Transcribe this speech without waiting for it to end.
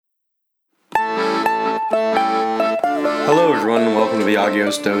everyone, and welcome to the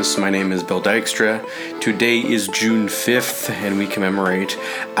Agios Dose. My name is Bill Dykstra. Today is June 5th, and we commemorate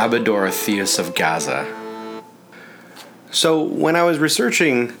Abba Dorotheus of Gaza. So, when I was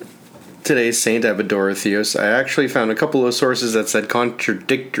researching today's Saint Abba Dorotheus, I actually found a couple of sources that said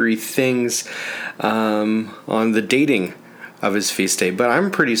contradictory things on the dating of his feast day, but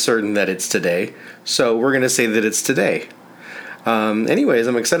I'm pretty certain that it's today, so we're going to say that it's today. Anyways,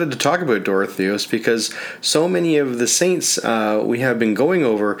 I'm excited to talk about Dorotheus because so many of the saints we have been going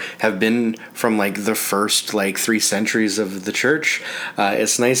over have been from the first 3 centuries of the church.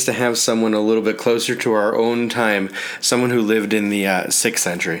 It's nice to have someone a little bit closer to our own time, someone who lived in the 6th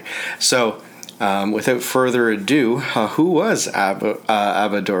century. So, without further ado, who was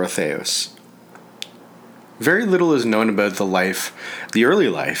Abba Dorotheus? Very little is known about the early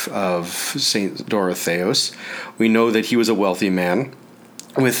life of Saint Dorotheus. We know that he was a wealthy man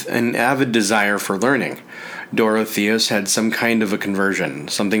with an avid desire for learning. Dorotheus had some kind of a conversion,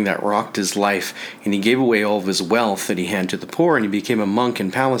 something that rocked his life, and he gave away all of his wealth that he had to the poor, and he became a monk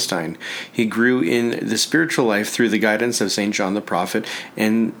in Palestine. He grew in the spiritual life through the guidance of St. John the Prophet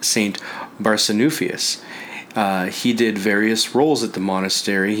and St. Barsanuphius. He did various roles at the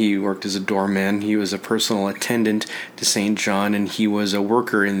monastery. He worked as a doorman, he was a personal attendant to St. John, and he was a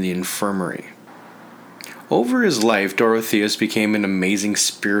worker in the infirmary. Over his life, Dorotheus became an amazing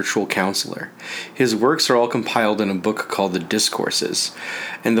spiritual counselor. His works are all compiled in a book called the Discourses.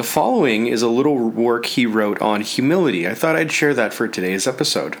 And the following is a little work he wrote on humility. I thought I'd share that for today's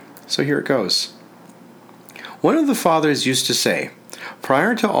episode. So here it goes. One of the fathers used to say,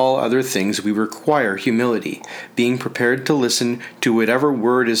 "Prior to all other things, we require humility, being prepared to listen to whatever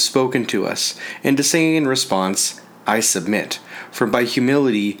word is spoken to us, and to say in response, 'I submit.' For by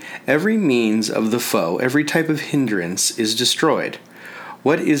humility, every means of the foe, every type of hindrance is destroyed."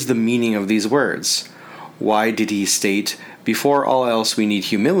 What is the meaning of these words? Why did he state, "Before all else we need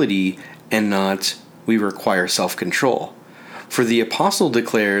humility," and not, "We require self-control"? For the apostle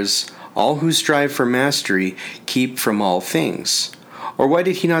declares, "All who strive for mastery keep from all things." Or why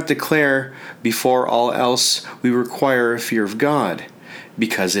did he not declare, "Before all else we require a fear of God"?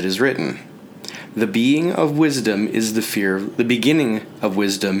 Because it is written, "The beginning of wisdom is the fear of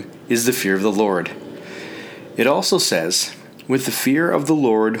the Lord." It also says, "With the fear of the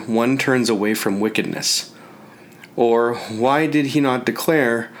Lord one turns away from wickedness." Or why did he not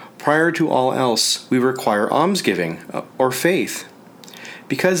declare, "Prior to all else we require almsgiving," or faith?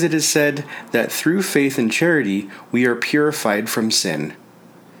 Because it is said that through faith and charity we are purified from sin.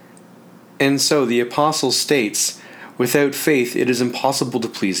 And so the apostle states, "Without faith it is impossible to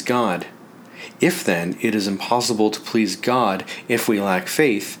please God." If then it is impossible to please God if we lack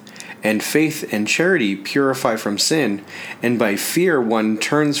faith, and faith and charity purify from sin, and by fear one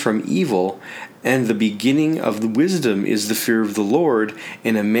turns from evil, and the beginning of the wisdom is the fear of the Lord,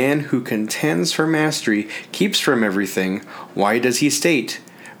 and a man who contends for mastery keeps from everything, why does he state,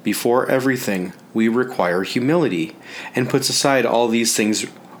 "Before everything we require humility," and puts aside all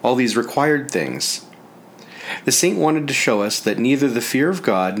these required things? The saint wanted to show us that neither the fear of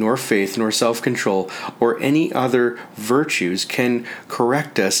God, nor faith, nor self-control, or any other virtues can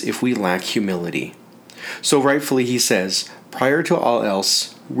correct us if we lack humility. So rightfully he says, "Prior to all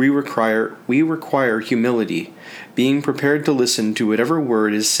else, we require humility, being prepared to listen to whatever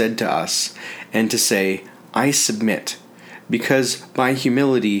word is said to us, and to say, 'I submit,' because by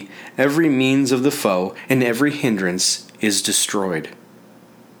humility every means of the foe and every hindrance is destroyed."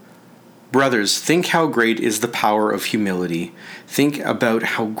 Brothers, think how great is the power of humility. Think about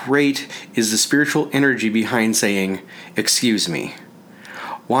how great is the spiritual energy behind saying, "Excuse me."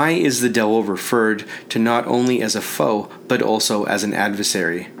 Why is the devil referred to not only as a foe, but also as an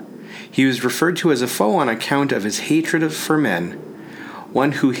adversary? He was referred to as a foe on account of his hatred for men.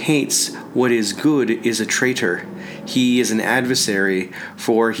 One who hates what is good is a traitor. He is an adversary,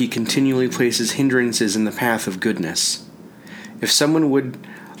 for he continually places hindrances in the path of goodness. If someone would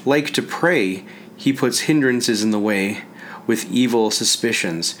like to pray, he puts hindrances in the way with evil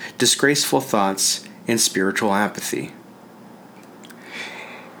suspicions, disgraceful thoughts, and spiritual apathy.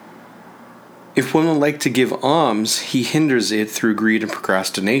 If one would like to give alms, he hinders it through greed and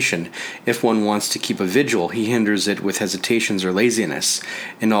procrastination. If one wants to keep a vigil, he hinders it with hesitations or laziness.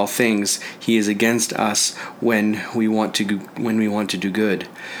 In all things, he is against us when we want to do good.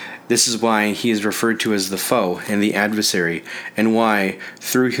 This is why he is referred to as the foe and the adversary, and why,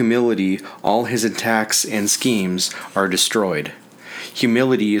 through humility, all his attacks and schemes are destroyed.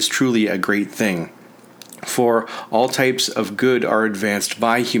 Humility is truly a great thing, for all types of good are advanced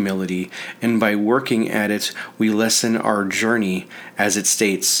by humility, and by working at it we lessen our journey, as it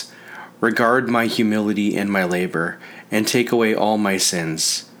states, regard my humility and my labor, and take away all my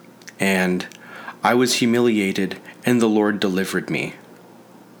sins. And I was humiliated, and the Lord delivered me.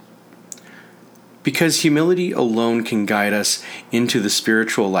 Because humility alone can guide us into the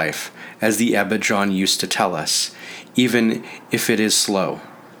spiritual life, as the Abbot John used to tell us, even if it is slow.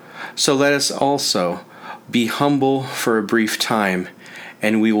 So let us also be humble for a brief time,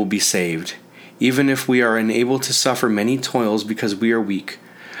 and we will be saved. Even if we are unable to suffer many toils because we are weak,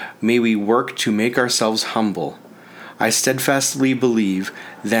 may we work to make ourselves humble. I steadfastly believe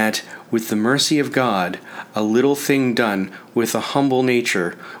that, with the mercy of God, a little thing done with a humble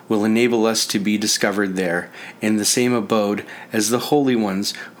nature will enable us to be discovered there, in the same abode as the holy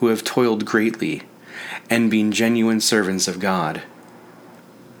ones who have toiled greatly, and been genuine servants of God.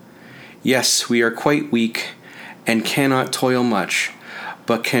 Yes, we are quite weak, and cannot toil much,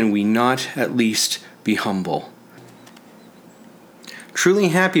 but can we not at least be humble? Truly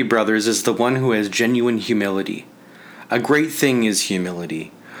happy, brothers, is the one who has genuine humility. A great thing is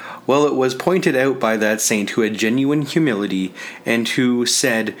humility. Well, it was pointed out by that saint who had genuine humility and who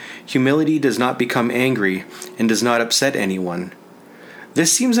said, "Humility does not become angry and does not upset anyone."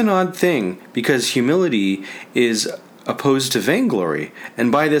 This seems an odd thing, because humility is opposed to vainglory,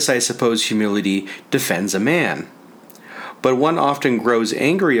 and by this I suppose humility defends a man. But one often grows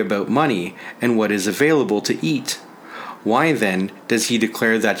angry about money and what is available to eat. Why then does he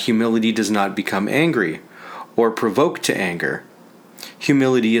declare that humility does not become angry, or provoke to anger?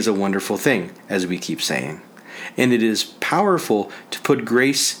 Humility is a wonderful thing, as we keep saying, and it is powerful to put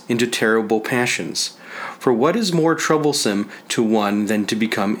grace into terrible passions. For what is more troublesome to one than to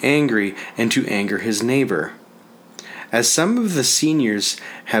become angry and to anger his neighbor? As some of the seniors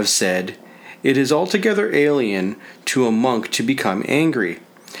have said, it is altogether alien to a monk to become angry.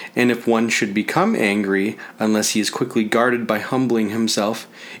 And if one should become angry, unless he is quickly guarded by humbling himself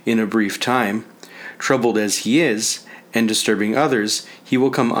in a brief time, troubled as he is, and disturbing others, he will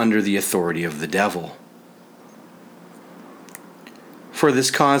come under the authority of the devil. For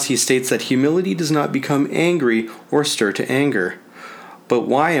this cause he states that humility does not become angry or stir to anger. But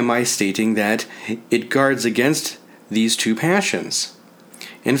why am I stating that it guards against these two passions?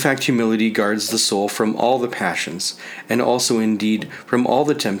 In fact, humility guards the soul from all the passions, and also indeed from all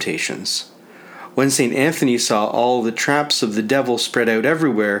the temptations. When St. Anthony saw all the traps of the devil spread out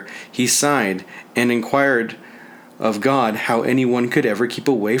everywhere, he sighed and inquired of God how anyone could ever keep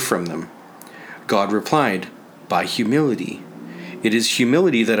away from them. God replied, "By humility." It is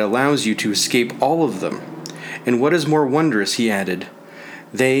humility that allows you to escape all of them. And what is more wondrous, he added,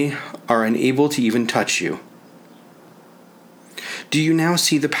 they are unable to even touch you. Do you now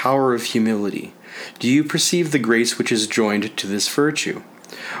see the power of humility? Do you perceive the grace which is joined to this virtue?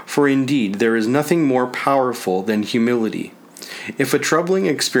 For indeed, there is nothing more powerful than humility. If a troubling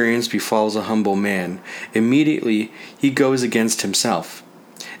experience befalls a humble man, immediately he goes against himself.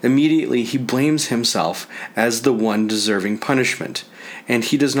 Immediately he blames himself as the one deserving punishment, and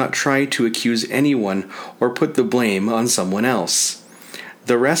he does not try to accuse anyone or put the blame on someone else.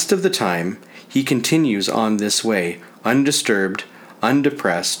 The rest of the time, he continues on this way, undisturbed,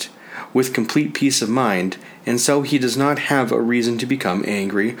 undepressed, with complete peace of mind, and so he does not have a reason to become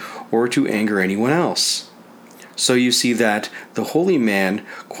angry or to anger anyone else. So you see that the holy man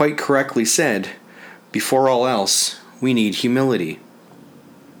quite correctly said, before all else, we need humility.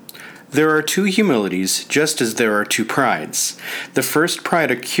 There are two humilities, just as there are two prides. The first pride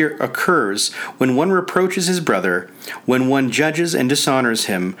occurs when one reproaches his brother, when one judges and dishonors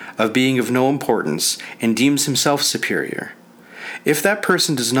him of being of no importance, and deems himself superior. If that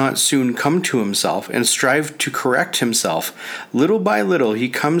person does not soon come to himself and strive to correct himself, little by little he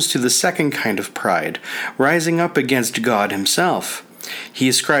comes to the second kind of pride, rising up against God himself. He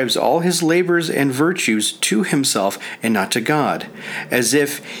ascribes all his labors and virtues to himself and not to God, as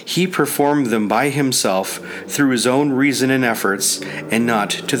if he performed them by himself through his own reason and efforts, and not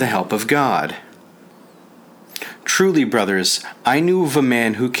to the help of God. Truly, brothers, I knew of a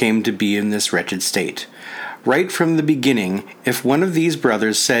man who came to be in this wretched state. Right from the beginning, if one of these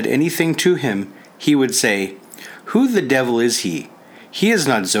brothers said anything to him, he would say, "Who the devil is he? He is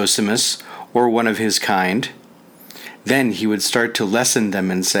not Zosimus, or one of his kind." Then he would start to lessen them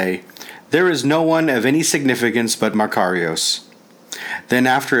and say, "There is no one of any significance but Macarios." Then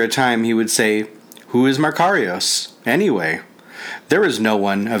after a time he would say, "Who is Macarios, anyway? There is no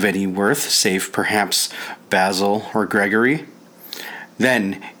one of any worth, save perhaps Basil or Gregory."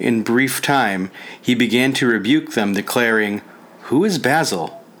 Then, in brief time, he began to rebuke them, declaring, "Who is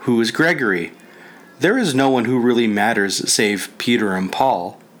Basil? Who is Gregory? There is no one who really matters save Peter and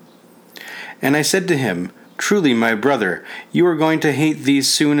Paul." And I said to him, Truly, my brother, you are going to hate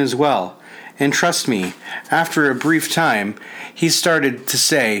these soon as well. And trust me, after a brief time, he started to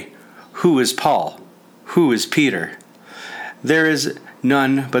say, Who is Paul? Who is Peter? There is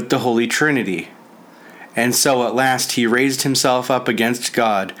none but the Holy Trinity. And so at last he raised himself up against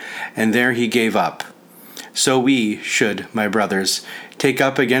God, and there he gave up. So we should, my brothers, take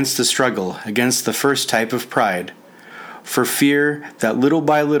up against the struggle, against the first type of pride, for fear that little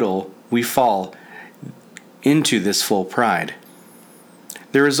by little we fall into this full pride.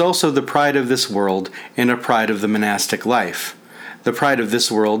 There is also the pride of this world and a pride of the monastic life. The pride of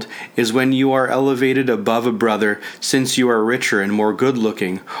this world is when you are elevated above a brother since you are richer and more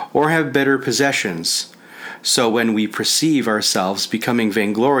good-looking or have better possessions. So when we perceive ourselves becoming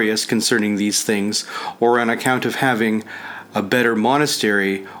vainglorious concerning these things, or on account of having a better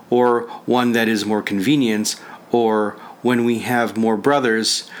monastery, or one that is more convenient, or when we have more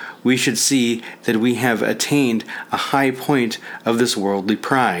brothers, we should see that we have attained a high point of this worldly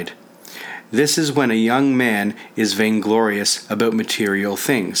pride. This is when a young man is vainglorious about material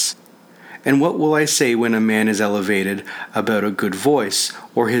things. And what will I say when a man is elevated about a good voice,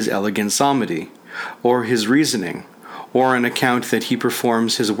 or his elegant psalmody, or his reasoning, or on account that he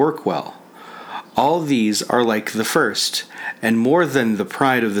performs his work well? All these are like the first, and more than the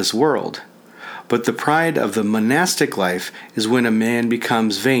pride of this world. But the pride of the monastic life is when a man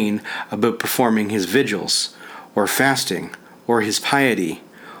becomes vain about performing his vigils, or fasting, or his piety,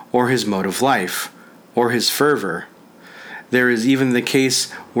 or his mode of life, or his fervor. There is even the case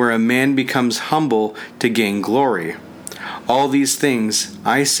where a man becomes humble to gain glory. All these things,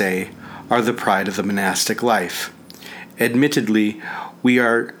 I say, are the pride of the monastic life. Admittedly, we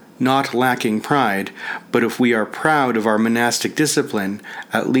are not lacking pride, but if we are proud of our monastic discipline,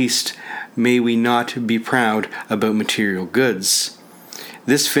 at least may we not be proud about material goods.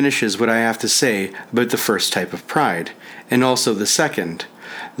 This finishes what I have to say about the first type of pride, and also the second,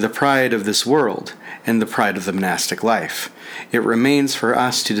 the pride of this world, and the pride of the monastic life. It remains for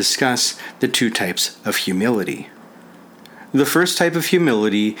us to discuss the two types of humility. The first type of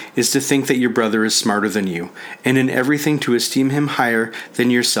humility is to think that your brother is smarter than you, and in everything to esteem him higher than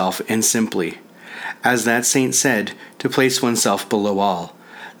yourself, and simply, as that saint said, to place oneself below all.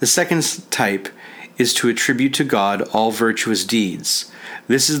 The second type is to attribute to God all virtuous deeds.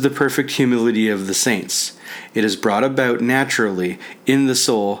 This is the perfect humility of the saints. It is brought about naturally in the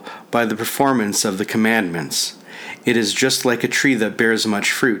soul by the performance of the commandments. It is just like a tree that bears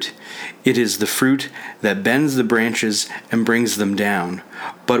much fruit. It is the fruit that bends the branches and brings them down.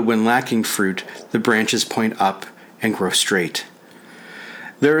 But when lacking fruit, the branches point up and grow straight.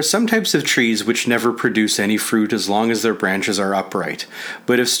 There are some types of trees which never produce any fruit as long as their branches are upright.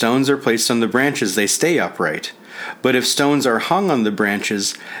 But if stones are placed on the branches, they stay upright. But if stones are hung on the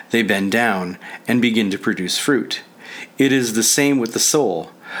branches, they bend down and begin to produce fruit. It is the same with the soul.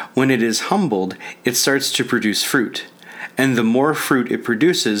 When it is humbled, it starts to produce fruit. And the more fruit it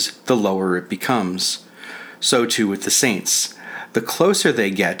produces, the lower it becomes. So too with the saints. The closer they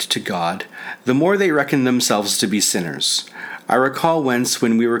get to God, the more they reckon themselves to be sinners. I recall once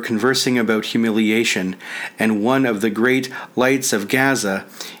when we were conversing about humiliation, and one of the great lights of Gaza,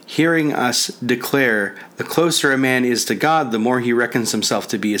 hearing us declare the closer a man is to God, the more he reckons himself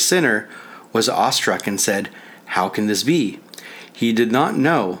to be a sinner, was awestruck and said, "How can this be?" He did not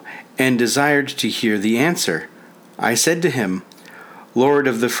know, and desired to hear the answer. I said to him, "Lord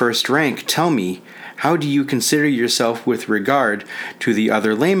of the first rank, tell me, how do you consider yourself with regard to the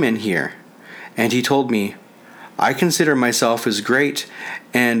other laymen here?" And he told me, "I consider myself as great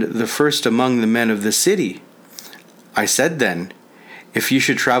and the first among the men of the city." I said then, "If you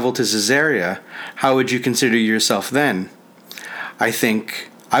should travel to Caesarea, how would you consider yourself then?"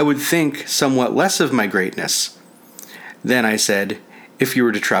 I would think somewhat less of my greatness." Then I said, "If you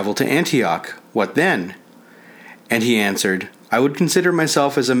were to travel to Antioch, what then?" And he answered, "I would consider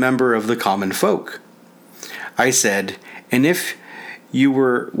myself as a member of the common folk." I said, "And if you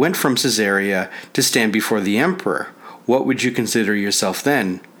went from Caesarea to stand before the emperor, what would you consider yourself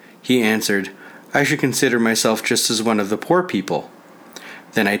then?" He answered, "I should consider myself just as one of the poor people."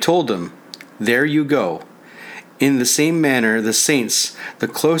 Then I told him, "There you go. In the same manner, the saints, the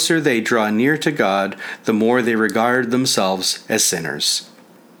closer they draw near to God, the more they regard themselves as sinners."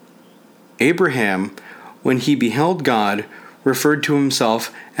 Abraham, when he beheld God, referred to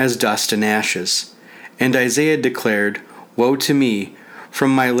himself as dust and ashes. And Isaiah declared, "Woe to me, for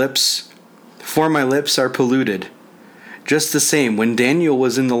my lips are polluted." Just the same, when Daniel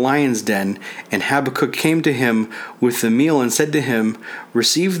was in the lion's den, and Habakkuk came to him with the meal and said to him,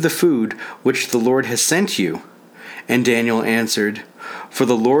 "Receive the food which the Lord has sent you." And Daniel answered, "For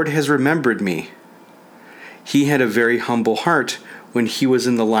the Lord has remembered me." He had a very humble heart when he was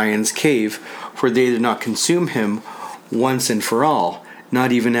in the lion's cave, for they did not consume him once and for all,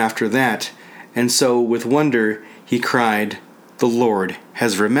 not even after that. And so, with wonder, he cried, "The Lord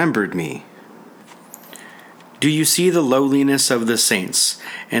has remembered me." Do you see the lowliness of the saints,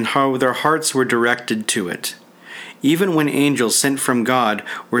 and how their hearts were directed to it? Even when angels sent from God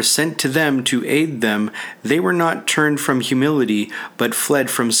were sent to them to aid them, they were not turned from humility, but fled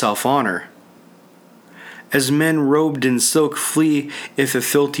from self-honor. As men robed in silk flee if a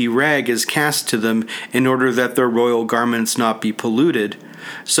filthy rag is cast to them in order that their royal garments not be polluted,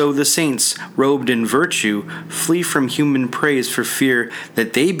 so the saints, robed in virtue, flee from human praise for fear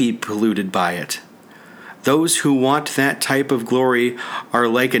that they be polluted by it. Those who want that type of glory are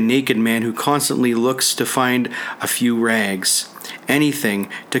like a naked man who constantly looks to find a few rags, anything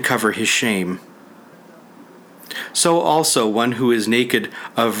to cover his shame. So also one who is naked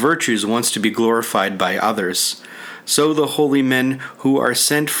of virtues wants to be glorified by others. So the holy men who are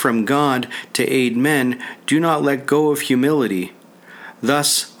sent from God to aid men do not let go of humility.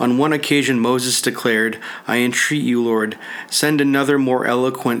 Thus, on one occasion Moses declared, "I entreat you, Lord, send another more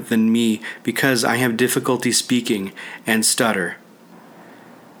eloquent than me, because I have difficulty speaking and stutter."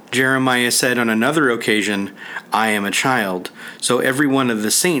 Jeremiah said on another occasion, "I am a child." So every one of the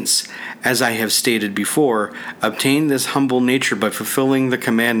saints, as I have stated before, obtained this humble nature by fulfilling the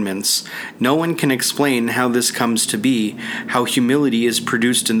commandments. No one can explain how this comes to be, how humility is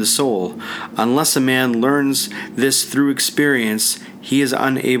produced in the soul. Unless a man learns this through experience, he is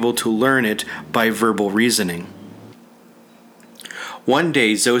unable to learn it by verbal reasoning. One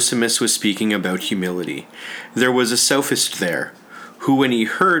day Zosimus was speaking about humility. There was a sophist there, who, when he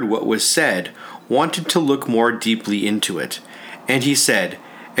heard what was said, wanted to look more deeply into it. And he said,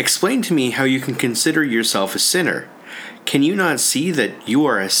 "Explain to me how you can consider yourself a sinner. Can you not see that you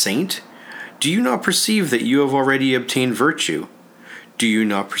are a saint? Do you not perceive that you have already obtained virtue? Do you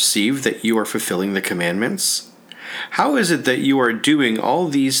not perceive that you are fulfilling the commandments? How is it that you are doing all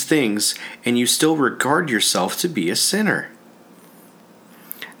these things and you still regard yourself to be a sinner?"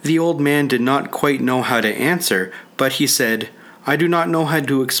 The old man did not quite know how to answer, but he said, "I do not know how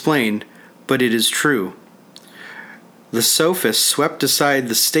to explain, but it is true." The sophist swept aside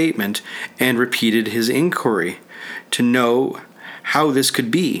the statement and repeated his inquiry to know how this could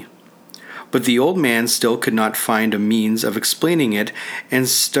be. But the old man still could not find a means of explaining it, and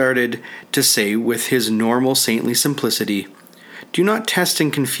started to say with his normal saintly simplicity, "Do not test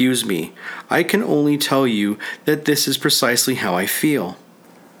and confuse me. I can only tell you that this is precisely how I feel."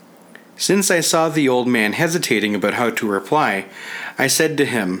 Since I saw the old man hesitating about how to reply, I said to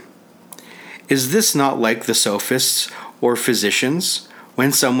him, "Is this not like the sophists or physicians?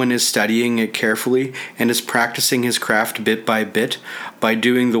 When someone is studying it carefully and is practicing his craft bit by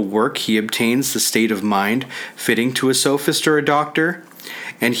doing the work, he obtains the state of mind fitting to a sophist or a doctor,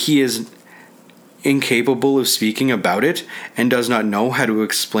 and he is incapable of speaking about it and does not know how to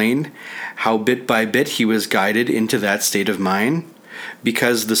explain how bit by bit he was guided into that state of mind,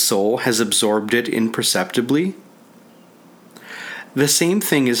 because the soul has absorbed it imperceptibly?" The same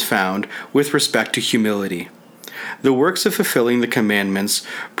thing is found with respect to humility. The works of fulfilling the commandments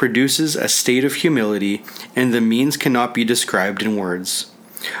produces a state of humility, and the means cannot be described in words.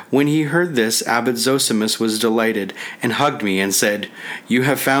 When he heard this, Abbot Zosimus was delighted, and hugged me and said, "You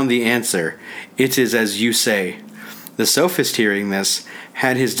have found the answer. It is as you say." The sophist, hearing this,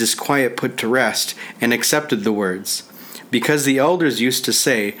 had his disquiet put to rest, and accepted the words, because the elders used to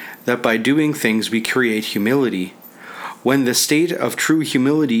say that by doing things we create humility. When the state of true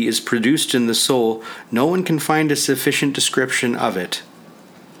humility is produced in the soul, no one can find a sufficient description of it.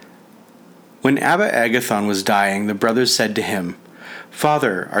 When Abba Agathon was dying, the brothers said to him,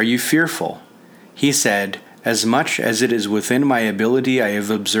 "Father, are you fearful?" He said, "As much as it is within my ability, I have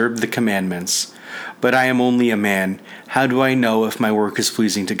observed the commandments. But I am only a man. How do I know if my work is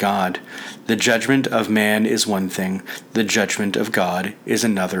pleasing to God? The judgment of man is one thing, the judgment of God is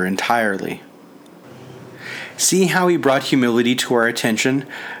another entirely." See how he brought humility to our attention,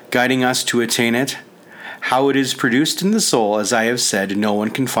 guiding us to attain it? How it is produced in the soul, as I have said, no one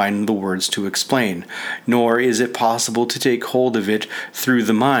can find the words to explain, nor is it possible to take hold of it through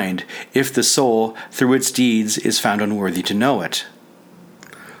the mind, if the soul, through its deeds, is found unworthy to know it.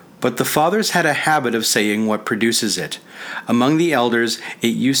 But the fathers had a habit of saying what produces it. Among the elders, it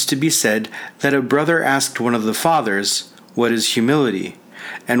used to be said that a brother asked one of the fathers, "What is humility?"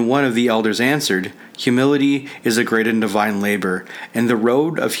 And one of the elders answered, "Humility is a great and divine labor, and the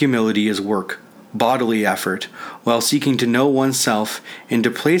road of humility is work, bodily effort, while seeking to know oneself and to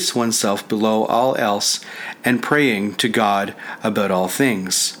place oneself below all else, and praying to God about all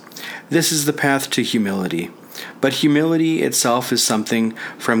things. This is the path to humility, but humility itself is something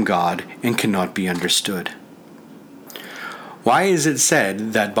from God and cannot be understood. Why is it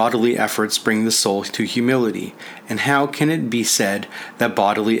said that bodily efforts bring the soul to humility, and how can it be said that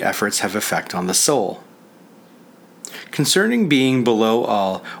bodily efforts have effect on the soul? Concerning being below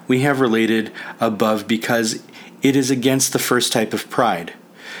all, we have related above because it is against the first type of pride.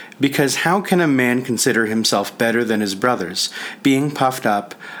 Because how can a man consider himself better than his brothers, being puffed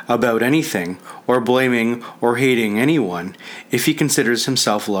up about anything, or blaming or hating anyone, if he considers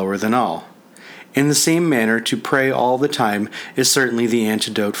himself lower than all? In the same manner, to pray all the time is certainly the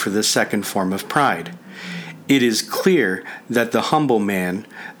antidote for this second form of pride. It is clear that the humble man,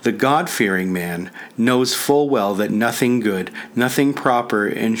 the God-fearing man, knows full well that nothing good, nothing proper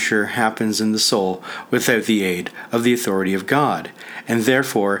and sure happens in the soul without the aid of the authority of God, and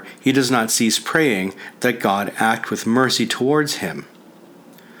therefore he does not cease praying that God act with mercy towards him.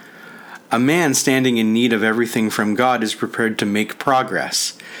 A man standing in need of everything from God is prepared to make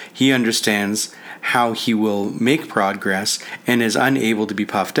progress. He understands how he will make progress and is unable to be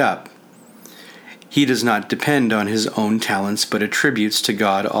puffed up. He does not depend on his own talents, but attributes to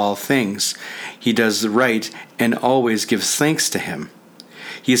God all things. He does the right and always gives thanks to him.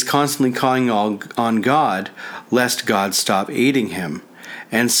 He is constantly calling on God, lest God stop aiding him,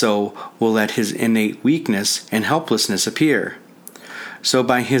 and so will let his innate weakness and helplessness appear. So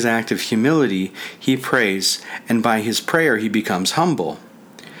by his act of humility he prays, and by his prayer he becomes humble.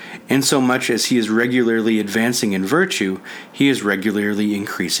 Insomuch as he is regularly advancing in virtue, he is regularly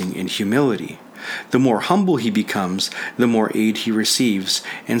increasing in humility. The more humble he becomes, the more aid he receives,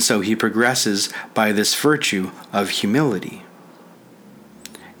 and so he progresses by this virtue of humility.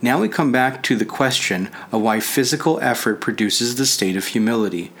 Now we come back to the question of why physical effort produces the state of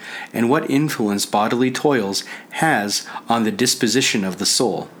humility, and what influence bodily toils has on the disposition of the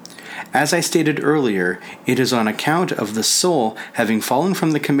soul. As I stated earlier, it is on account of the soul having fallen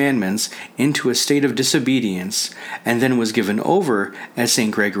from the commandments into a state of disobedience, and then was given over, as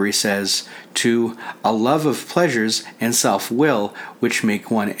St. Gregory says, to a love of pleasures and self-will which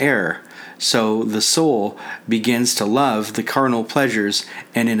make one err. So the soul begins to love the carnal pleasures,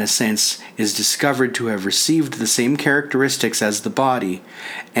 and in a sense is discovered to have received the same characteristics as the body,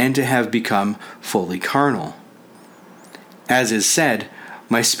 and to have become fully carnal. As is said,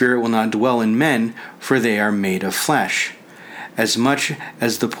 my spirit will not dwell in men, for they are made of flesh. As much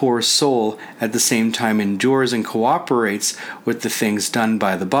as the poor soul at the same time endures and cooperates with the things done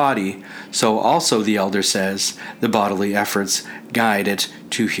by the body, so also, the elder says, the bodily efforts guide it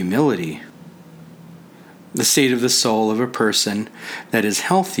to humility. The state of the soul of a person that is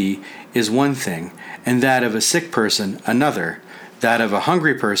healthy is one thing, and that of a sick person another, that of a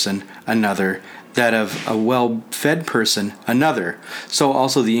hungry person another, that of a well-fed person another. So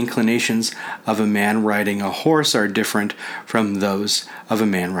also the inclinations of a man riding a horse are different from those of a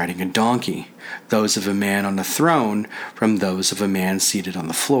man riding a donkey, those of a man on a throne from those of a man seated on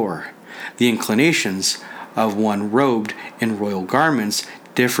the floor. The inclinations of one robed in royal garments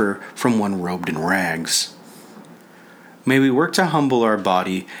differ from one robed in rags. May we work to humble our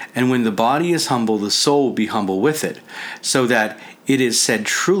body, and when the body is humble, the soul will be humble with it, so that it is said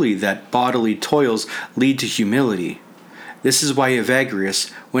truly that bodily toils lead to humility. This is why Evagrius,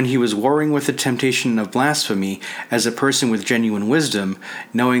 when he was warring with the temptation of blasphemy as a person with genuine wisdom,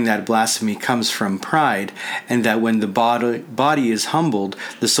 knowing that blasphemy comes from pride, and that when the body is humbled,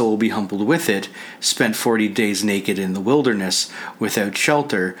 the soul will be humbled with it, spent 40 days naked in the wilderness, without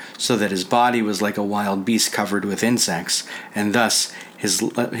shelter, so that his body was like a wild beast covered with insects, and thus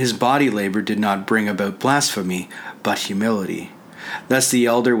his body labor did not bring about blasphemy, but humility. Thus the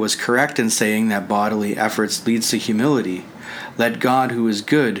elder was correct in saying that bodily efforts leads to humility. Let God, who is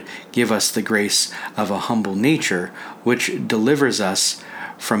good, give us the grace of a humble nature, which delivers us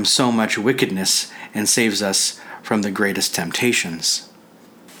from so much wickedness and saves us from the greatest temptations.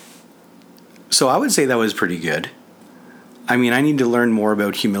 So I would say that was pretty good. I mean, I need to learn more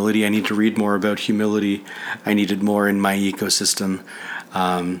about humility. I need to read more about humility. I need it more in my ecosystem.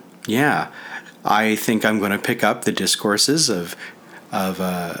 I think I'm going to pick up the discourses of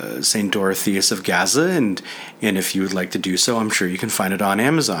St. Dorotheus of Gaza, and if you would like to do so, I'm sure you can find it on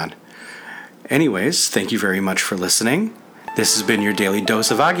Amazon. Anyways, thank you very much for listening. This has been your daily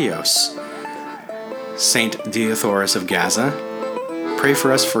dose of Agios. St. Diothorus of Gaza, pray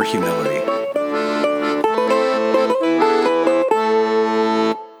for us for humility.